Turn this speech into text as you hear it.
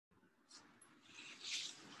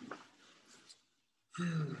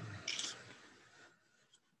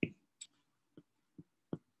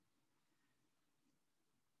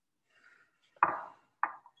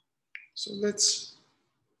So let's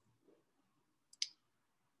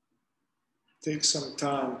take some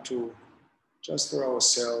time to, just for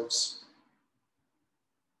ourselves.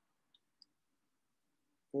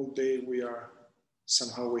 All day we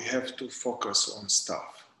have to focus on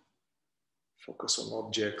stuff, focus on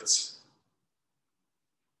objects,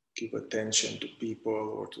 give attention to people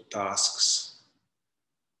or to tasks,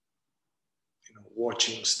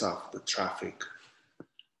 watching stuff, the traffic,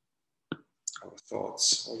 our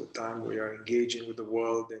thoughts. All the time we are engaging with the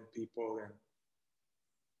world and people, and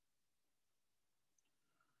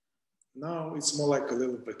now it's more like a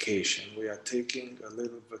little vacation. We are taking a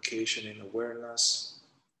little vacation in awareness.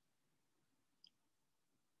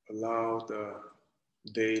 Allow the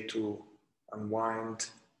day to unwind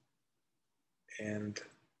and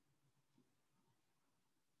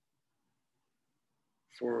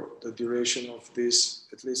for the duration of this,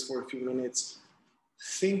 at least for a few minutes,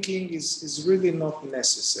 thinking is really not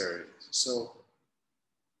necessary. So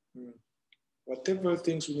whatever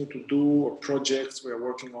things we need to do or projects we are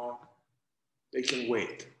working on, they can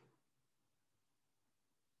wait.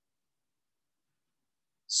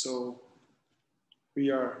 So we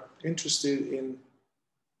are interested in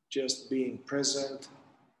just being present.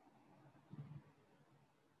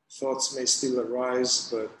 Thoughts may still arise,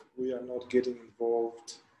 but we are not getting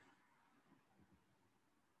involved.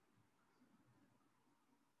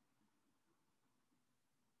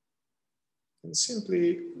 And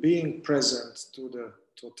simply being present to the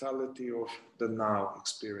totality of the now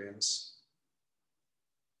experience.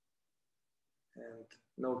 And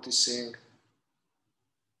noticing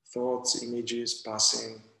thoughts, images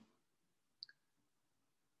passing,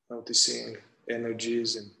 noticing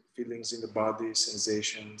energies and feelings in the body,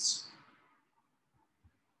 sensations,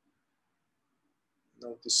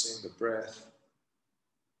 noticing the breath,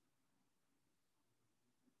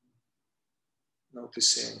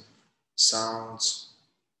 noticing sounds,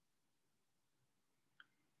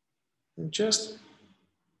 and just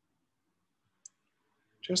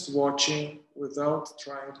watching without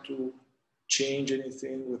trying to change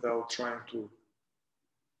anything, without trying to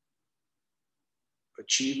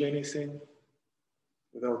achieve anything,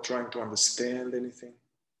 without trying to understand anything.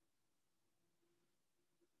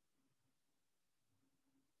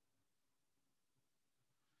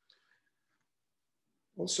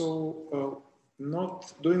 Also,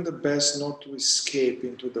 not doing the best not to escape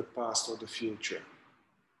into the past or the future.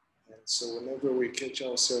 And so whenever we catch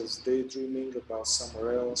ourselves daydreaming about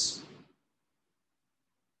somewhere else,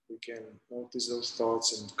 we can notice those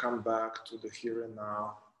thoughts and come back to the here and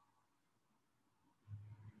now.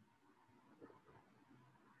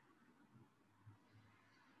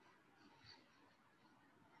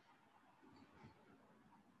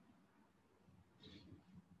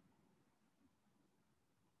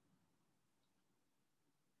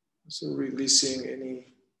 So releasing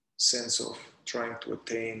any sense of trying to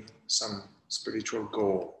attain some spiritual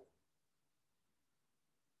goal.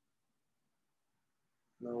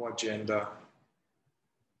 No agenda,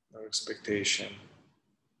 no expectation.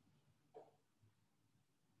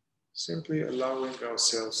 Simply allowing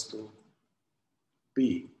ourselves to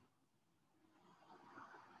be.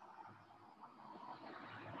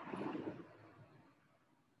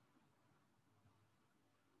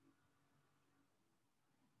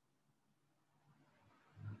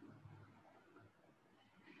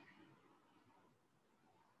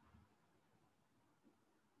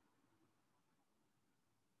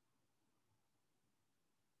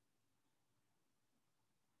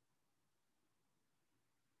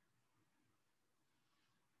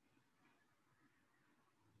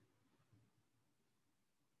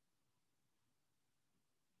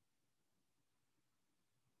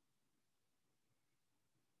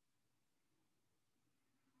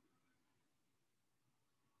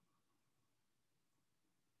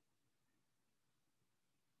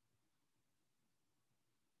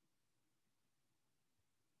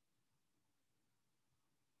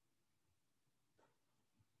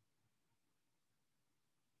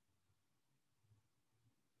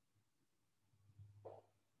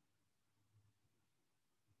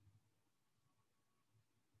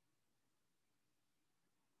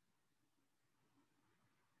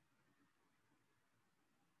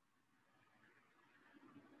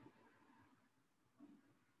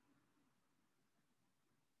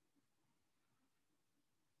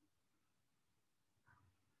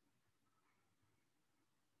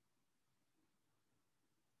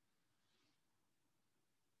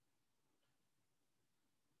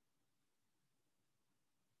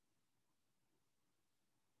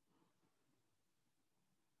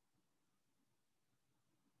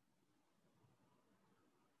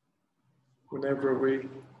 Whenever we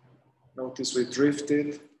notice we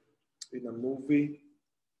drifted in a movie,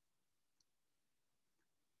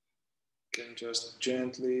 we can just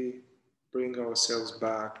gently bring ourselves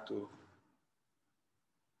back to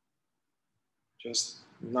just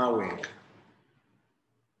knowing,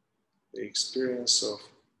 the experience of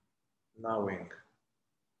knowing.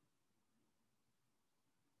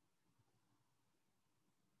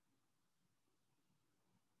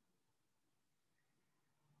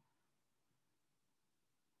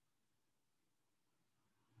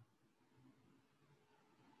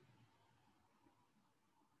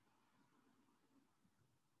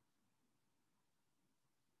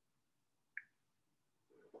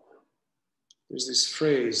 There's this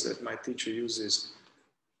phrase that my teacher uses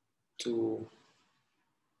to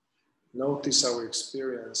notice our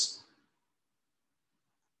experience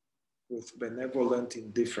with benevolent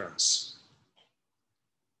indifference,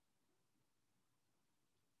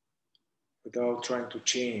 without trying to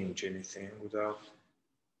change anything,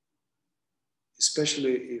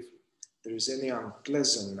 especially if there is any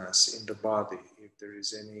unpleasantness in the body, if there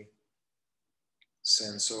is any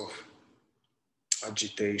sense of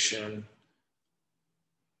agitation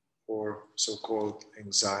or so-called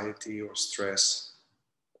anxiety or stress,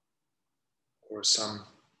 or some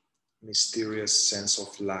mysterious sense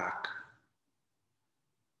of lack,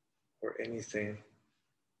 or anything,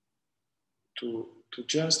 to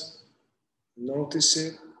just notice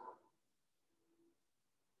it,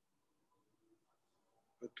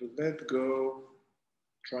 but to let go,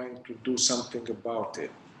 trying to do something about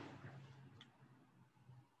it.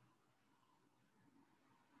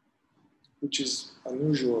 Which is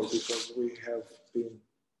unusual because we have been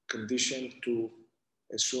conditioned to,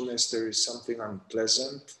 as soon as there is something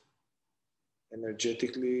unpleasant,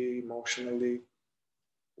 energetically, emotionally,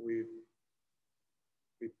 we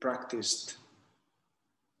practiced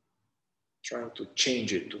trying to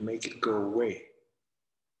change it, to make it go away.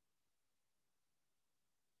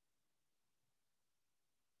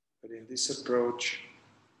 But in this approach,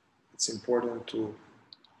 it's important to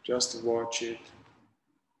just watch it,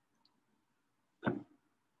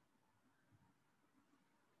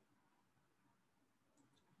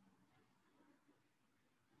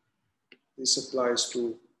 this applies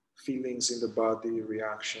to feelings in the body,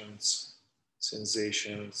 reactions,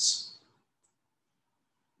 sensations.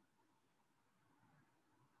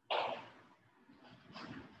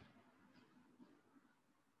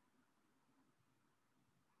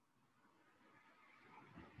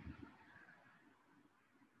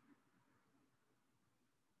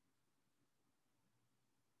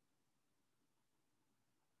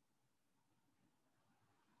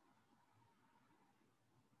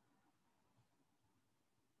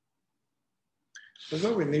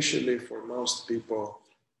 Although initially for most people,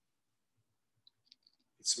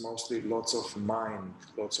 it's mostly lots of mind,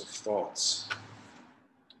 lots of thoughts.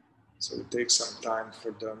 So it takes some time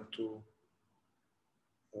for them to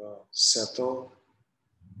settle.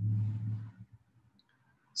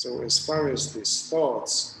 So as far as these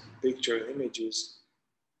thoughts, picture, images,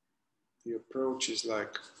 the approach is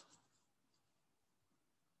like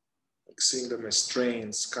seeing them as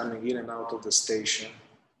trains coming in and out of the station.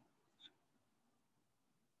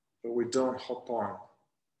 But we don't hop on.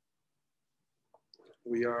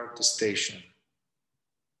 We are the station.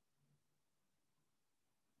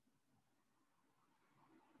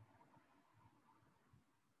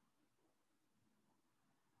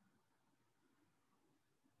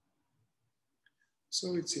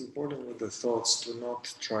 So it's important with the thoughts to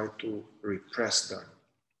not try to repress them.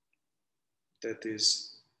 That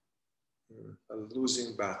is a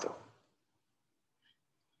losing battle.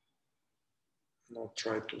 Not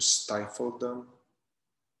try to stifle them.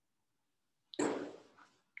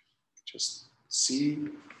 Just see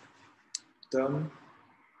them,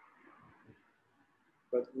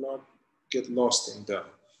 but not get lost in them.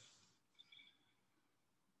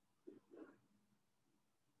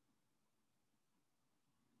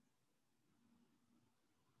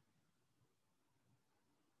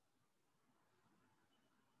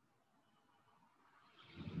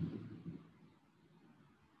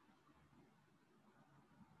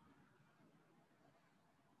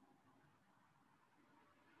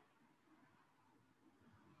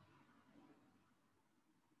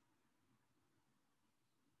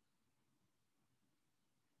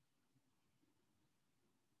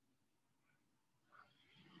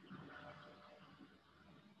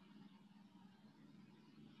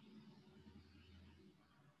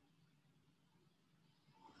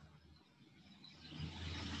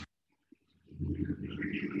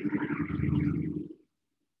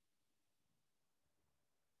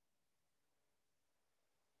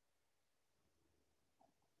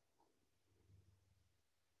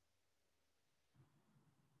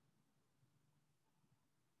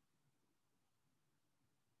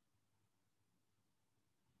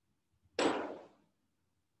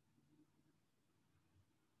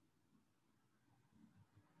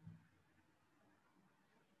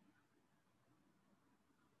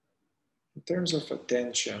 In terms of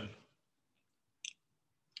attention,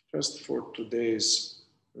 just for today's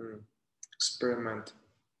experiment,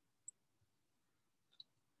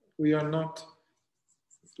 we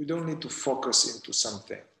don't need to focus into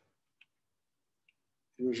something.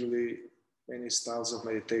 Usually, many styles of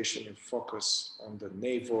meditation, you focus on the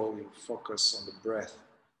navel, you focus on the breath,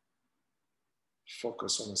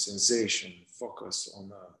 focus on a sensation, focus on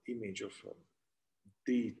an image of a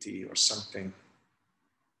deity or something.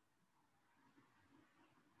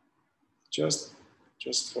 Just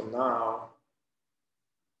for now,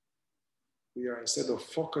 we are, instead of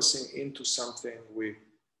focusing into something, we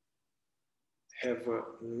have a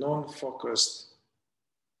non-focused,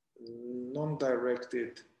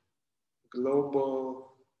 non-directed,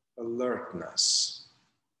 global alertness.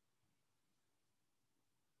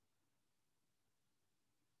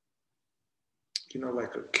 You know,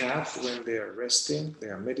 like a cat, when they are resting, they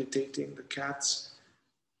are meditating, the cats,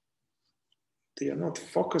 they are not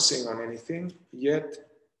focusing on anything, yet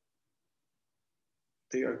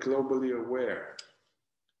they are globally aware.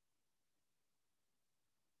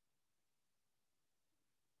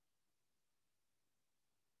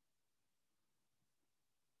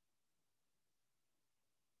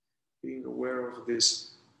 Being aware of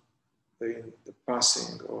this, the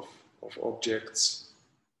passing of objects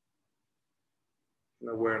in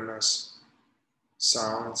awareness,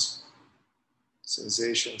 sounds,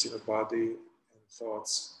 sensations in the body, and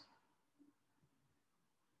thoughts.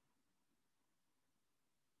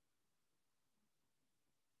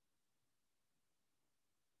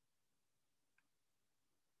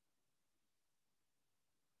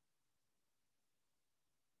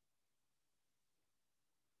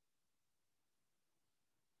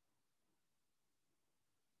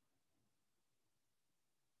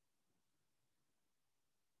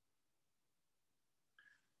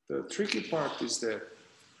 The tricky part is that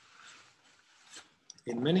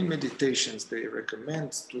in many meditations, they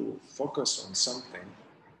recommend to focus on something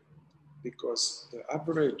because the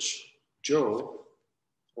average Joe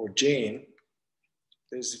or Jane,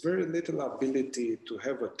 there's very little ability to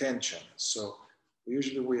have attention. So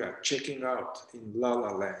usually we are checking out in La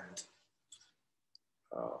La Land.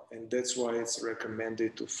 And that's why it's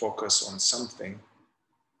recommended to focus on something.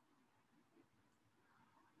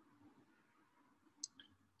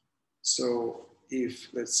 So if,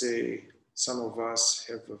 let's say, some of us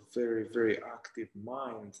have a very, very active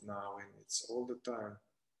mind now and it's all the time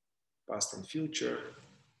past and future,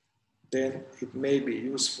 then it may be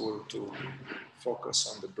useful to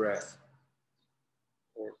focus on the breath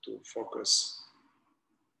or to focus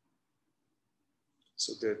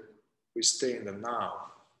so that we stay in the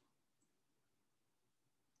now.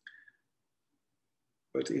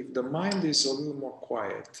 But if the mind is a little more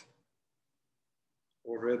quiet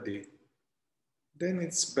already, then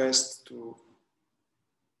it's best to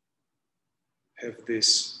have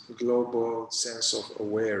this global sense of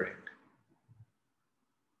awareing.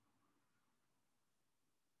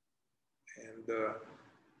 And,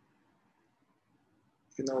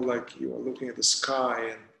 you know, like you are looking at the sky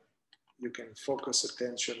and you can focus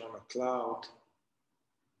attention on a cloud,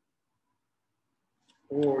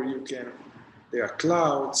 or you can, there are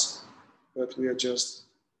clouds, but we are just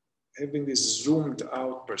having this zoomed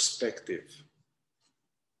out perspective,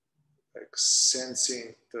 like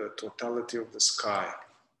sensing the totality of the sky,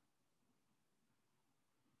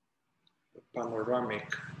 the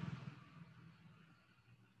panoramic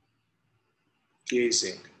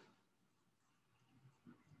gazing.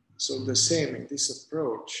 So the same in this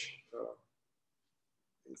approach,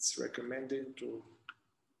 it's recommended to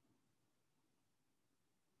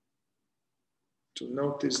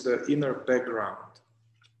notice the inner background,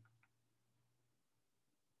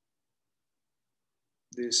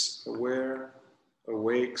 this aware,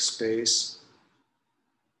 awake space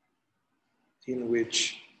in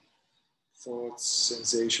which thoughts,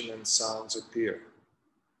 sensation, and sounds appear.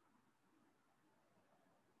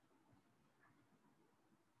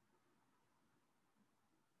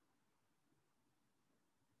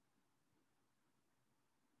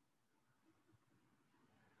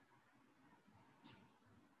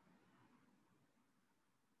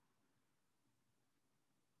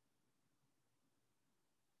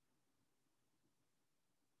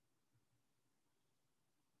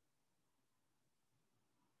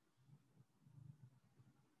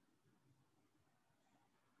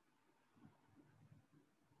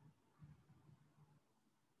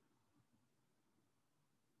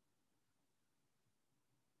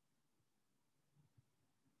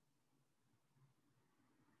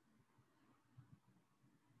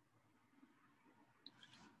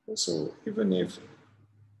 Also, even if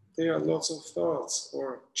there are lots of thoughts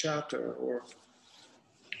or chatter, or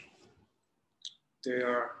there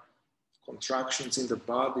are contractions in the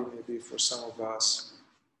body, maybe for some of us.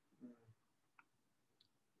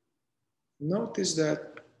 Notice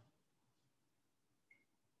that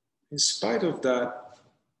in spite of that,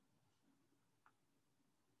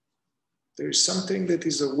 there is something that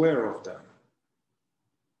is aware of them.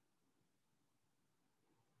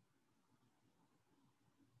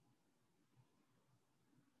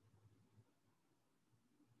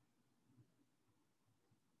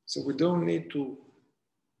 So we don't need to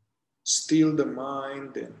still the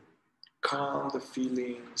mind and calm the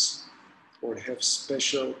feelings or have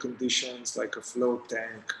special conditions like a float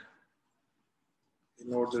tank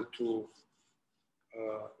in order to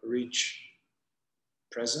reach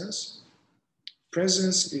presence.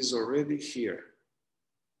 Presence is already here.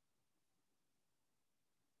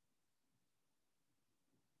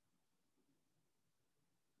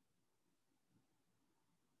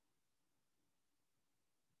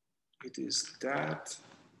 It is that,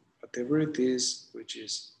 whatever it is, which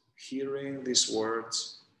is hearing these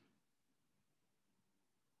words,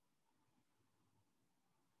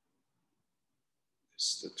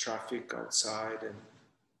 it's the traffic outside, and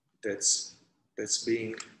that's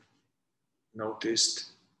being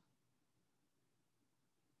noticed.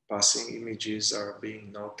 Passing images are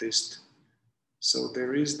being noticed. So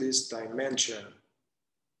there is this dimension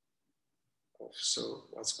of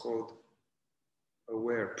what's called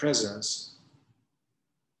aware presence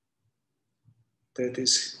that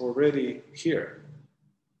is already here.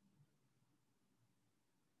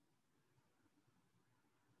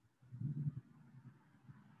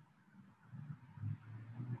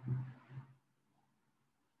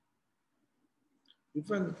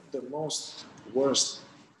 Even the most worst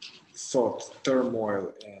thought,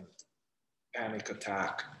 turmoil and panic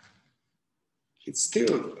attack, it's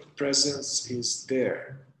still, presence is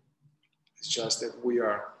there. It's just that we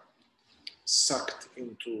are sucked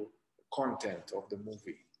into the content of the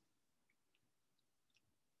movie.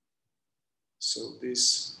 So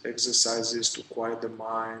these exercises to quiet the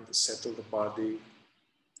mind, settle the body,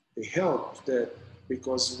 they help that,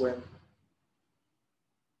 because when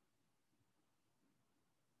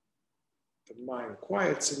the mind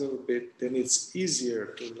quiets a little bit, then it's easier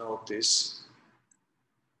to notice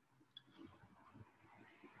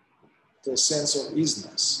the sense of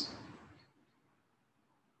easiness.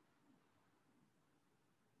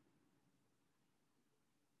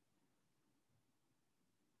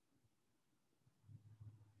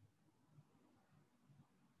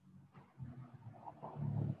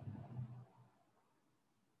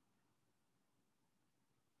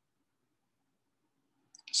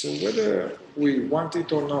 So whether we want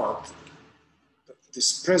it or not,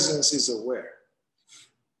 this presence is aware.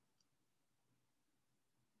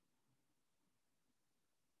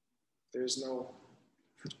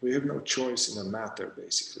 We have no choice in the matter,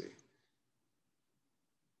 basically.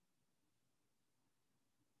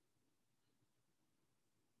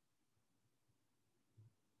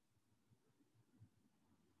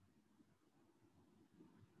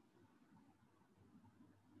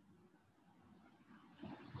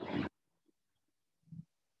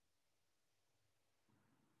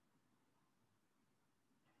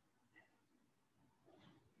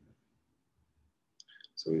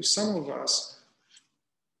 So if some of us,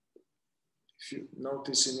 if you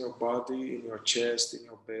notice in your body, in your chest, in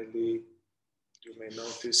your belly, you may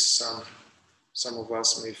notice some of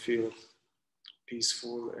us may feel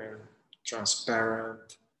peaceful and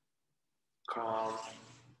transparent, calm.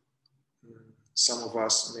 Some of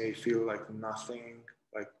us may feel like nothing,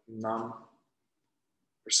 like numb.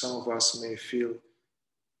 Or some of us may feel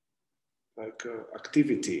like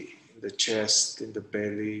activity in the chest, in the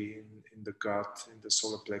belly, in the gut, in the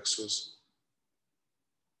solar plexus.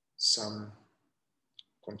 Some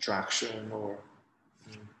contraction or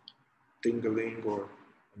tingling or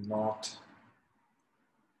knot,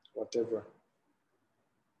 whatever.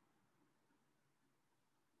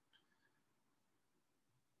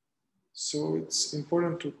 So it's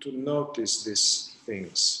important to notice these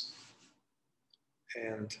things.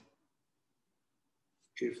 And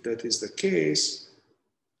if that is the case,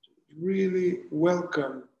 really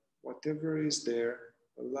welcome whatever is there,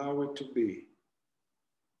 allow it to be.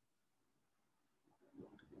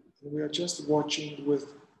 And we are just watching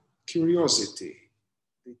with curiosity,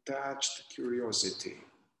 detached curiosity.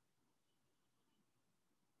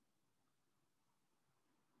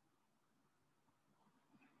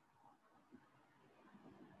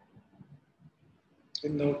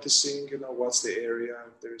 And noticing, what's the area,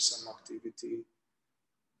 if there is some activity.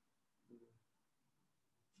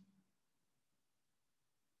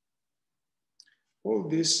 All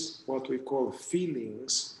this, what we call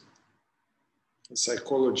feelings in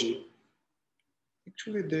psychology,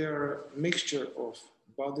 actually they are a mixture of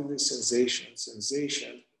bodily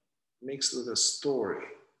sensation mixed with a story.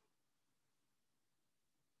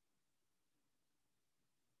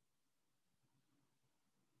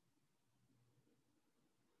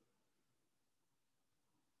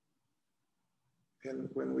 And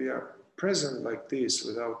when we are present like this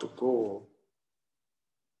without a goal,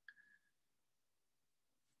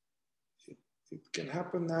 it can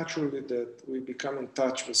happen naturally that we become in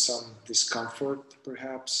touch with some discomfort,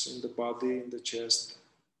 perhaps in the body, in the chest,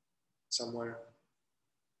 somewhere,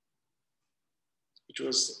 which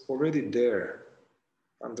was already there,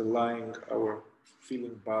 underlying our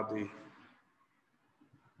feeling body,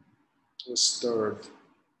 was stirred.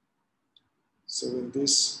 So in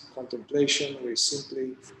this contemplation, we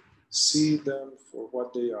simply see them for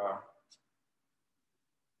what they are.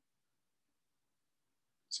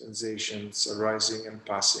 Sensations arising and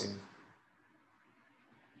passing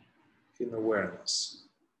in awareness.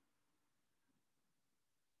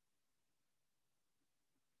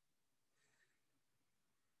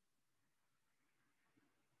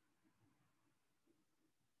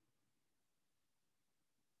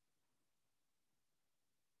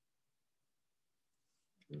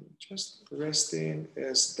 Just resting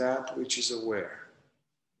as that which is aware,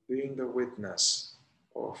 being the witness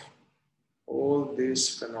of all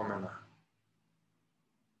these phenomena.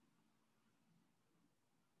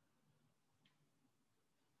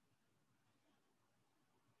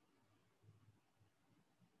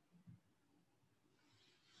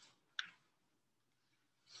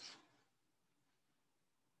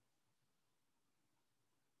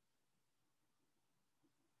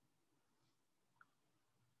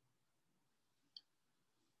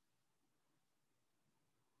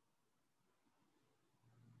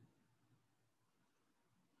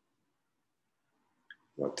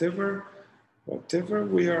 Whatever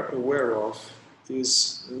we are aware of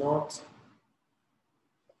is not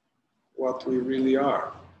what we really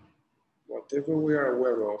are. Whatever we are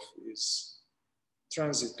aware of is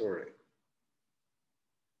transitory.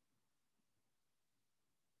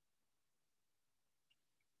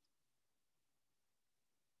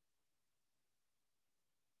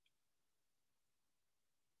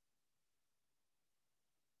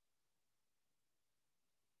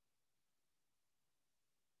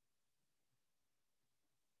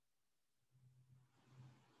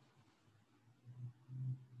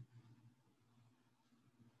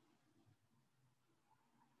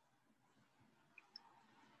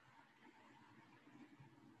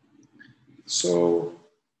 So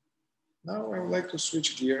now I would like to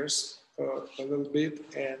switch gears a little bit,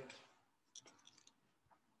 and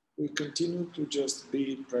we continue to just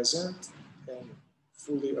be present and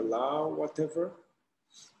fully allow whatever.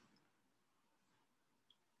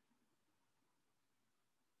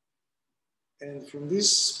 And from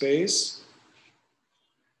this space,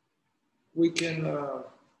 we can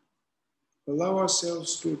allow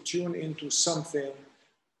ourselves to tune into something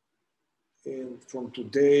from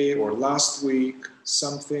today or last week,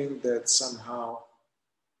 something that somehow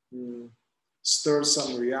stirs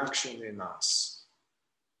some reaction in us.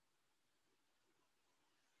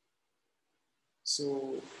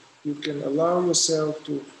 So you can allow yourself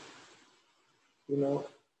to,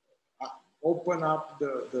 open up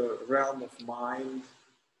the realm of mind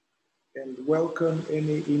and welcome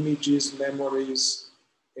any images, memories,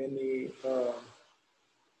 any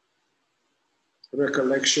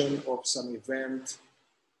recollection of some event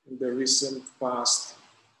in the recent past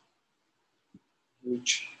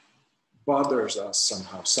which bothers us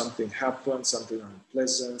somehow. Something happened, something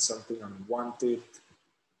unpleasant, something unwanted,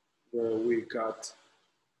 where we got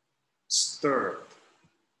stirred.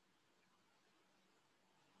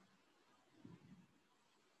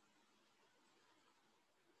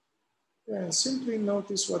 And simply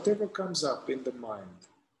notice whatever comes up in the mind.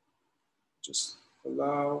 Just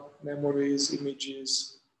allow memories,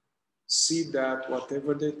 images, see that,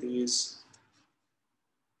 whatever that is.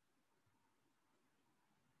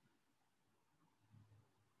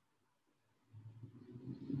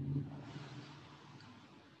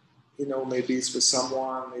 Maybe it's with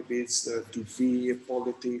someone, maybe it's the TV,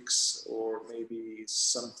 politics, or maybe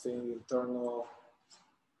something internal.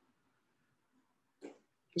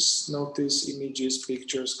 Just notice images,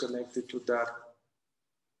 pictures connected to that.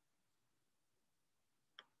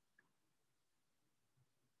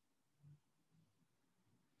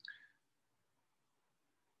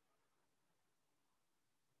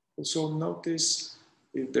 Also notice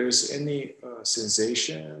if there's any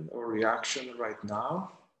sensation or reaction right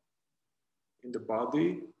now in the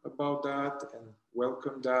body about that and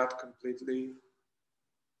welcome that completely.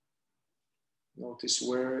 Notice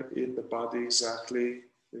where in the body exactly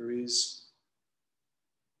there is.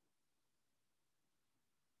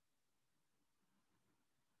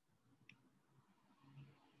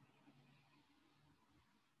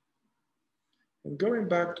 And going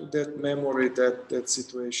back to that memory, that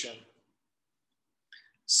situation,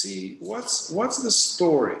 see what's the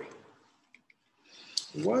story?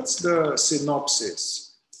 What's the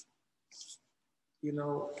synopsis, you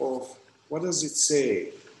know, of what does it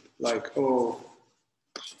say? Like, oh,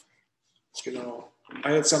 you know,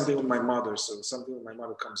 I had something with my mother, so something with my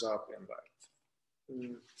mother comes up and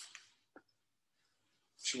like,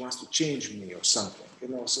 she wants to change me or something, you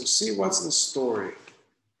know. So see what's the story?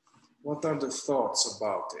 What are the thoughts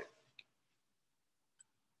about it?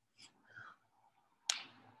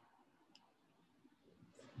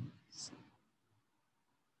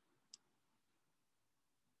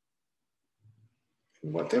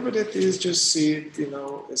 And whatever that is, just see it, you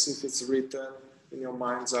know, as if it's written in your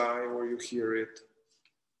mind's eye or you hear it.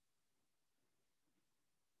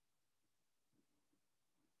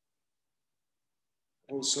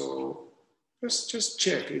 Also, just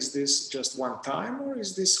check, is this just one time or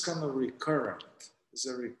is this kind of recurrent? It's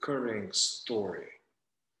a recurring story.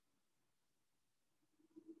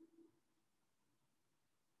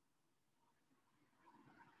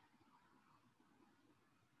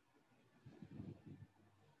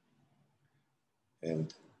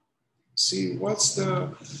 And see what's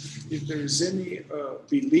if there is any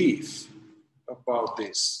belief about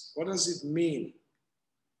this. What does it mean?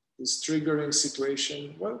 This triggering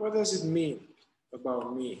situation, what does it mean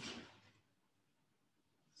about me?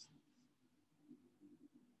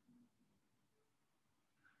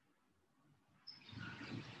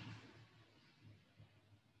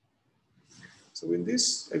 So in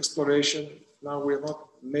this exploration, now we're not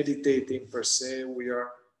meditating per se,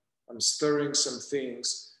 I'm stirring some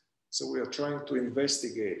things. So we are trying to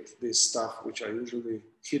investigate this stuff, which are usually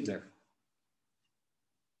hidden.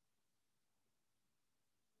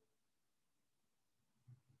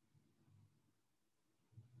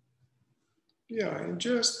 Yeah, and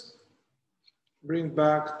just bring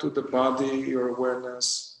back to the body your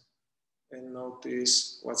awareness and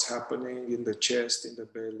notice what's happening in the chest, in the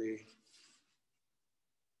belly.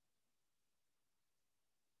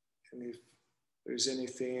 And if there's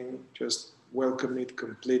anything, just welcome it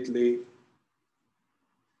completely.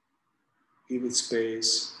 Give it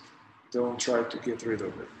space. Don't try to get rid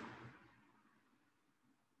of it.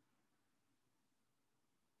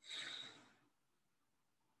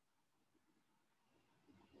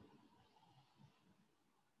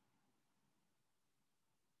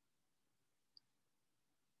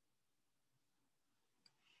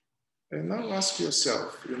 And now ask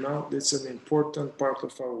yourself, you know, it's an important part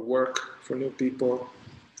of our work for new people.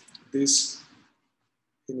 This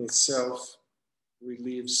in itself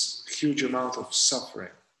relieves a huge amount of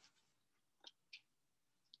suffering.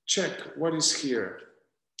 Check what is here.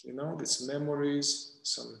 You know, these memories,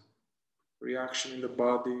 some reaction in the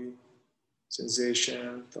body,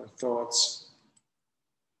 sensation, thoughts.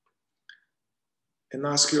 And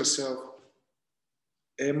ask yourself,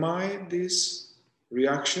 am I this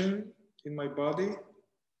reaction in my body?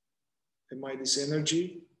 Am I this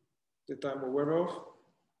energy that I'm aware of?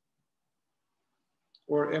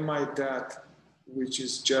 Or am I that which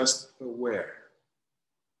is just aware?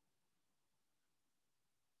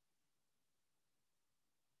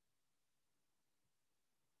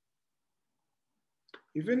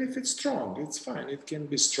 Even if it's strong, it's fine. It can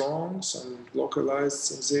be strong, some localized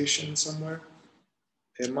sensation somewhere.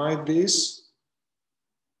 Am I this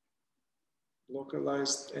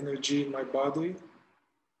localized energy in my body?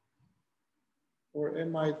 Or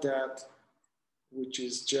am I that which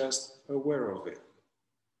is just aware of it?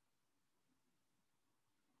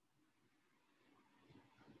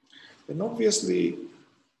 And obviously,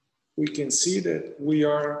 we can see that we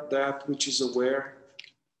are that which is aware.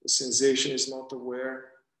 The sensation is not aware.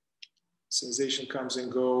 Sensation comes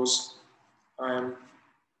and goes. I'm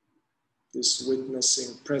this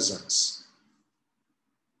witnessing presence.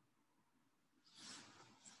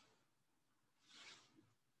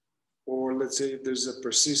 Or let's say there's a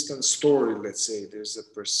persistent story, there's a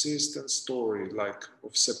persistent story like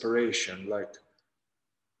of separation, like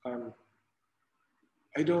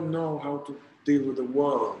I don't know how to deal with the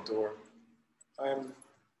world, or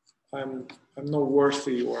I'm not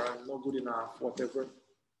worthy, or I'm not good enough, whatever.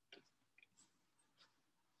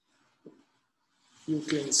 You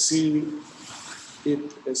can see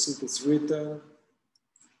it as if it's written,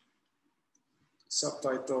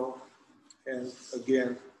 subtitle, and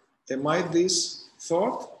again, Am I this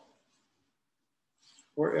thought?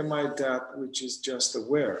 Or am I that which is just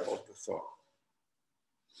aware of the thought?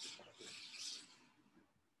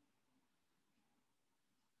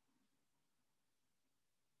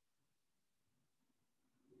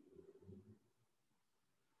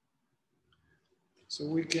 So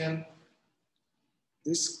we can,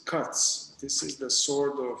 this cuts, this is the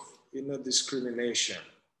sword of inner discrimination.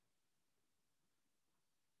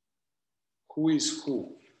 Who is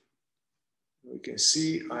who? We can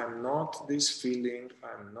see I'm not this feeling,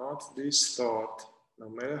 I'm not this thought, no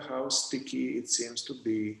matter how sticky it seems to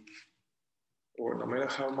be, or no matter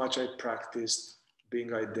how much I practiced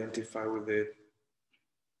being identified with it.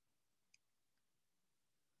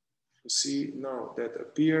 You see, no, that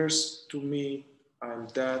appears to me, I'm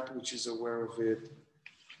that which is aware of it.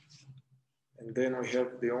 And then we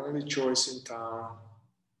have the only choice in town.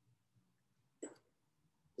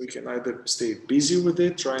 We can either stay busy with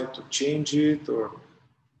it, trying to change it, or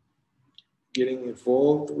getting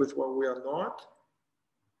involved with what we are not,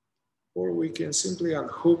 or we can simply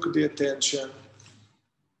unhook the attention,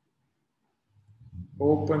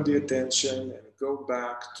 open the attention, and go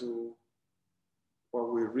back to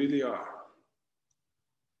what we really are.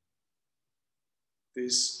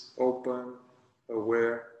 This open,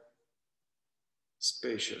 aware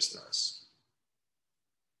spaciousness.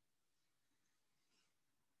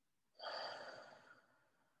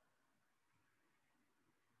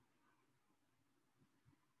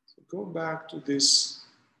 So go back to this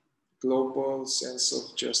global sense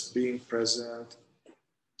of just being present.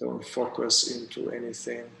 Don't focus into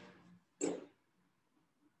anything.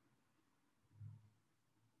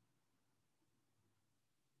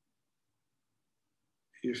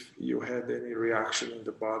 If you had any reaction in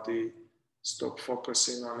the body, stop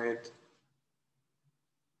focusing on it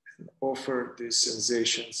and offer these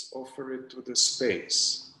sensations, offer it to the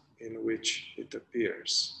space in which it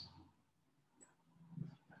appears.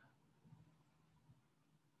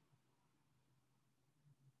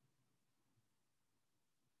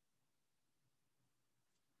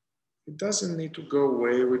 It doesn't need to go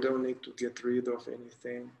away. We don't need to get rid of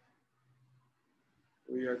anything.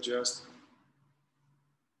 We are just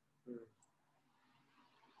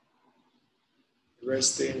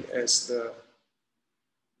resting as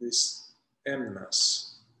this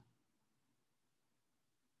emness.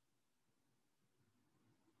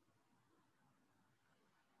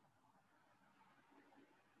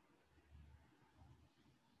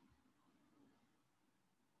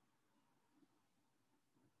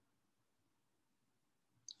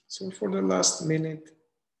 So for the last minute,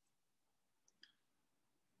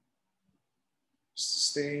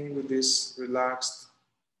 staying with this relaxed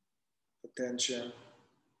attention,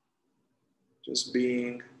 just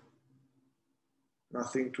being,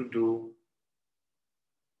 nothing to do.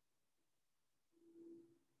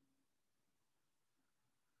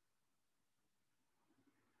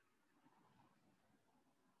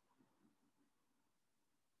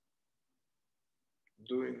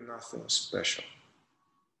 Doing nothing special.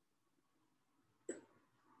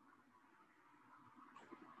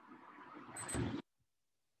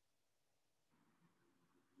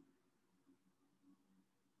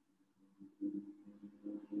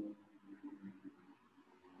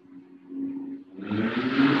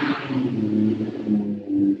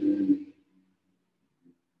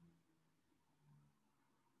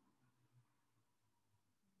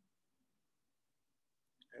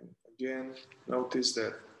 And again, notice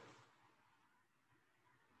that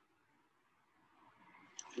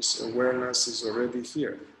this awareness is already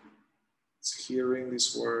here. It's hearing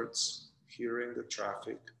these words, hearing the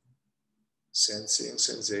traffic, sensing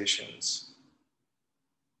sensations.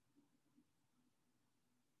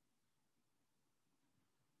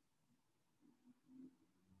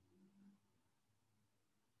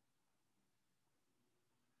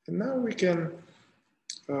 And now we can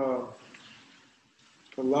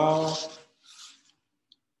allow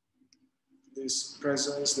this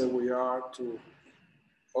presence that we are to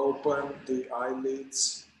open the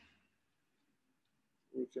eyelids.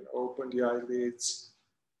 We can open the eyelids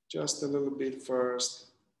just a little bit first.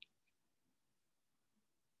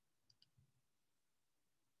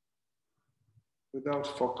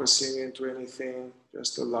 Without focusing into anything,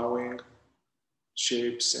 just allowing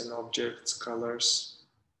shapes and objects, colors.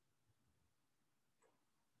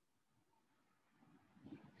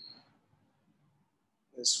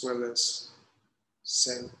 As well as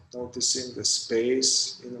noticing the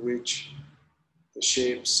space in which the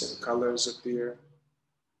shapes and colors appear.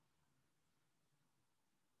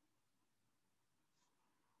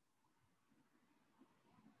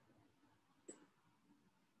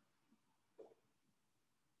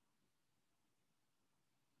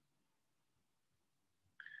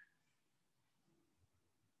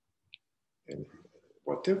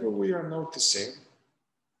 whatever we are noticing,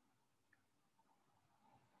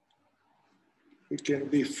 we can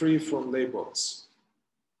be free from labels,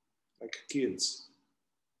 like kids,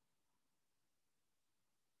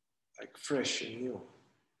 like fresh and new.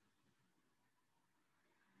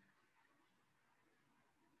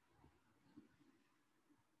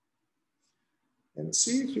 And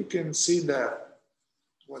see if you can see that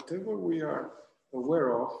whatever we are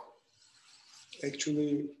aware of,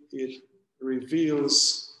 actually it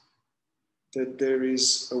reveals that there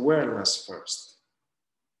is awareness first.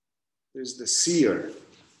 There's the seer.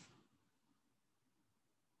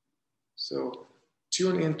 So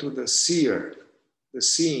tune into the seer, the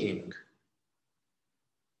seeing.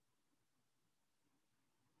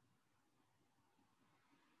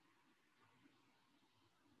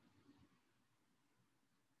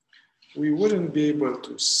 We wouldn't be able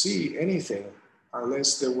to see anything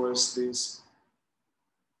unless there was this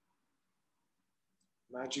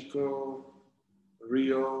magical,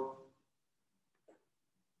 real,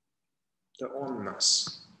 the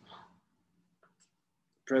onness,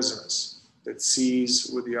 presence that sees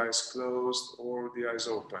with the eyes closed or the eyes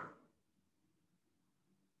open.